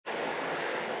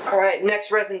Alright,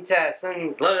 next resin test,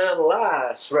 and the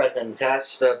last resin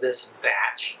test of this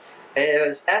batch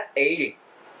is F80.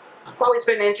 I've always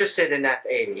been interested in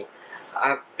F80.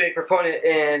 I'm a big proponent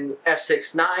in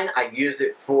F69. I use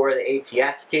it for the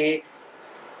ATST.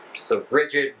 It's a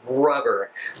rigid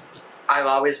rubber. I've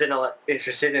always been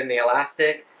interested in the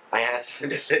elastic. I asked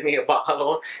them to send me a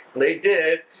bottle. They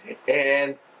did,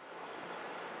 and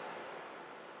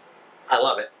I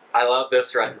love it. I love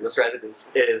this resin. This resin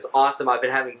is awesome. I've been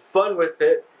having fun with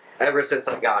it ever since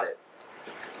I got it.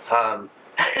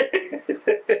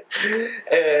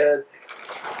 And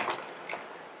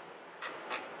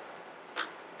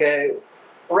okay,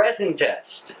 resin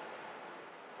test.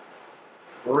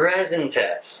 Resin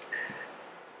test.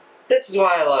 This is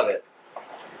why I love it.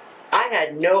 I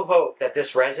had no hope that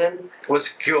this resin was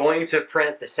going to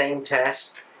print the same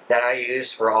test that I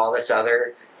used for all this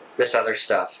other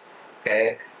stuff.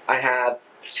 Okay, I have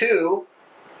two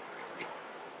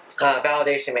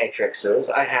validation matrices.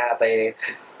 I have a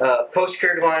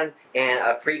post-cured one and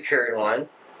a pre-cured one.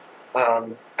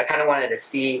 I kind of wanted to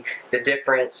see the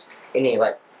difference, any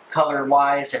like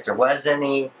color-wise, if there was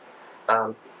any.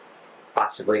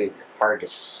 Possibly hard to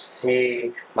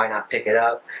see, might not pick it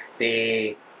up.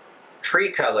 The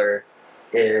pre-color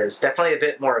is definitely a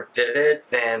bit more vivid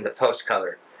than the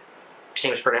post-color.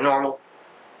 Seems pretty normal.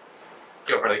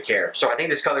 Don't really care. So I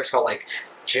think this color is called like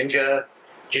gingivi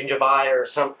or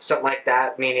something like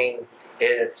that, meaning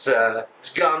it's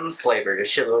gum flavored. It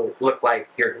should look like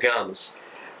your gums.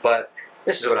 But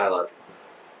this is what I love.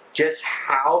 Just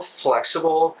how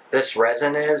flexible this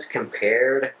resin is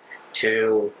compared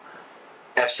to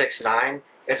F69.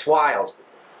 It's wild.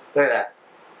 Look at that.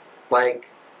 Like,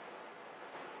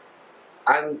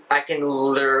 I can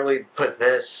literally put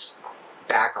this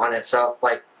back on itself.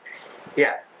 Like,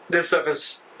 yeah, this stuff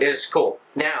is cool.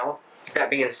 Now, that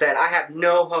being said, I have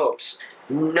no hopes,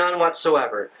 none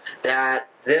whatsoever, that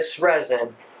this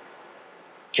resin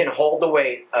can hold the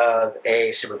weight of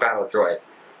a Super Battle Droid.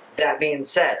 That being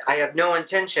said, I have no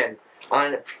intention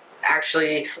on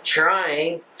actually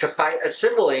trying to fight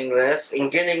assembling this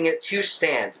and getting it to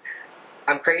stand.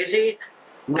 I'm crazy?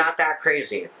 Not that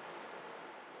crazy.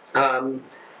 I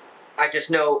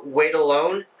just know weight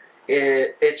alone,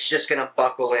 it's just going to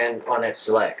buckle in on its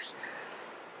legs.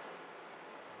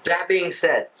 That being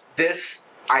said,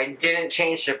 I didn't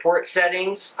change support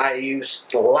settings. I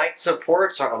used light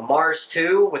supports on a Mars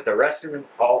 2 with the rest of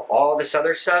all this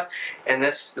other stuff, and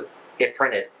it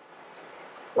printed.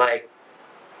 Like,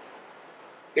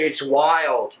 it's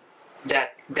wild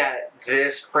that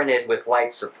this printed with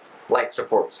light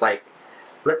supports. Like,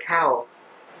 look how,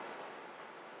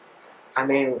 I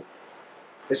mean,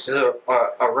 this is a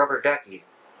rubber ducky.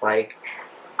 Like,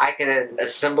 I can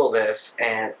assemble this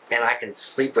and I can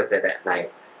sleep with it at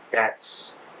night.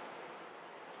 That's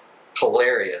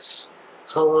hilarious.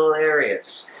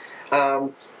 Hilarious.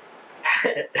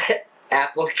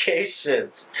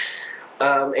 Applications.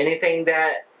 Anything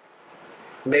that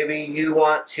maybe you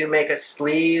want to make a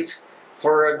sleeve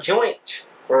for a joint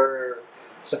or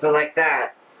something like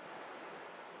that.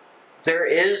 There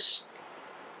is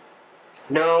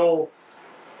no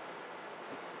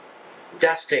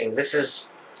dusting. This is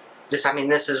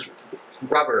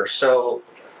rubber, so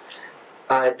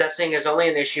dusting is only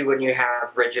an issue when you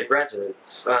have rigid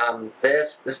resins.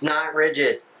 This is not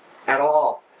rigid at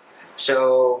all.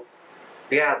 So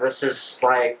yeah, this is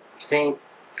like, think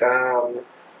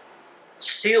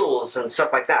seals and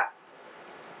stuff like that,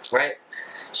 right?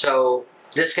 So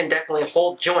this can definitely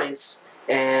hold joints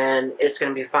and it's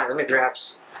going to be fine. Let me grab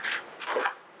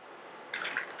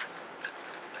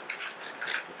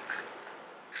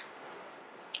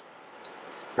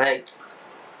like,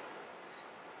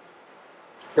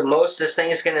 the most this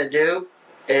thing is going to do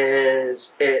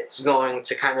is it's going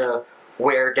to kind of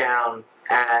wear down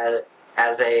as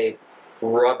a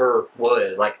rubber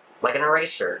would, like an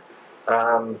eraser.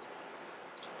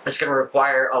 It's going to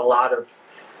require a lot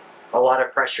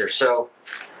of pressure. So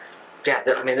yeah,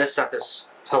 I mean, this stuff is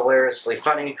hilariously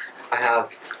funny. I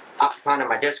have on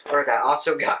my Discord, I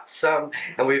also got some,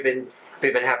 and we've been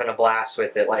having a blast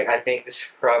with it. Like, I think this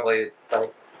is probably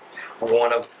like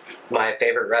one of my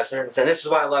favorite resins, and this is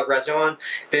why I love Resione,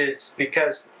 is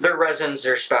because their resins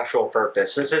are special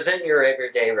purpose. This isn't your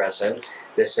everyday resin.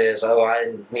 This is, oh,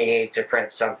 I need to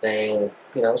print something,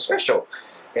 you know, special,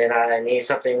 and I need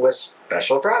something with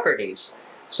special properties.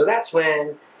 So that's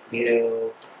when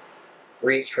you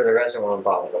reach for the Resione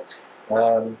bottle.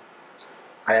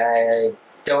 I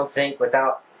don't think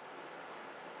without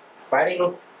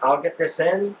fighting, I'll get this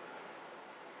in.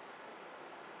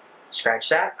 Scratch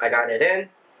that, I got it in.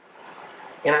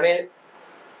 And I mean,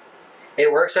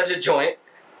 it works as a joint.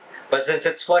 But since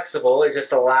it's flexible, it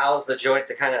just allows the joint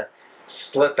to kind of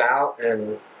slip out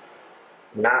and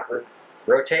not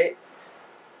rotate.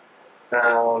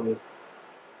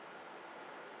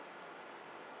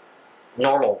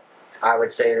 Normal, I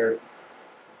would say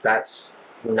that's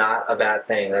not a bad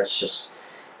thing. It's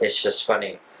just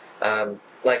funny.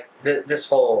 Like this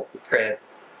whole print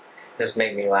just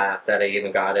made me laugh that I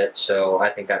even got it. So I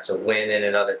think that's a win in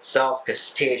and of itself, because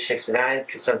TH69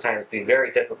 can sometimes be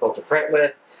very difficult to print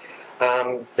with.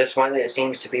 This one, it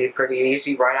seems to be pretty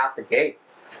easy right out the gate.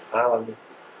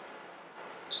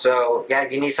 So yeah,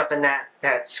 you need something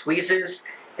that squeezes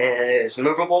and is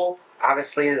movable.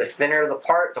 Obviously, the thinner the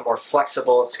part, the more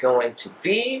flexible it's going to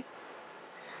be.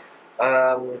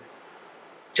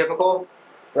 Typical,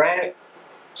 right?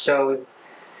 So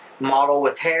model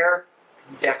with hair,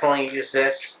 definitely use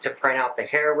this to print out the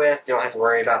hair with. You don't have to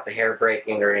worry about the hair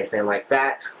breaking or anything like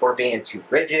that, or being too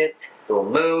rigid. It will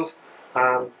move.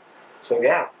 So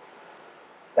yeah,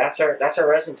 that's our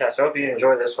resin test. I hope you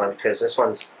enjoy this one, because this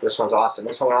one's awesome.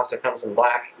 This one also comes in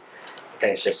black. I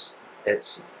think it's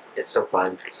so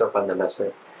fun. It's so fun to mess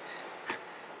with.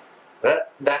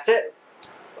 But that's it.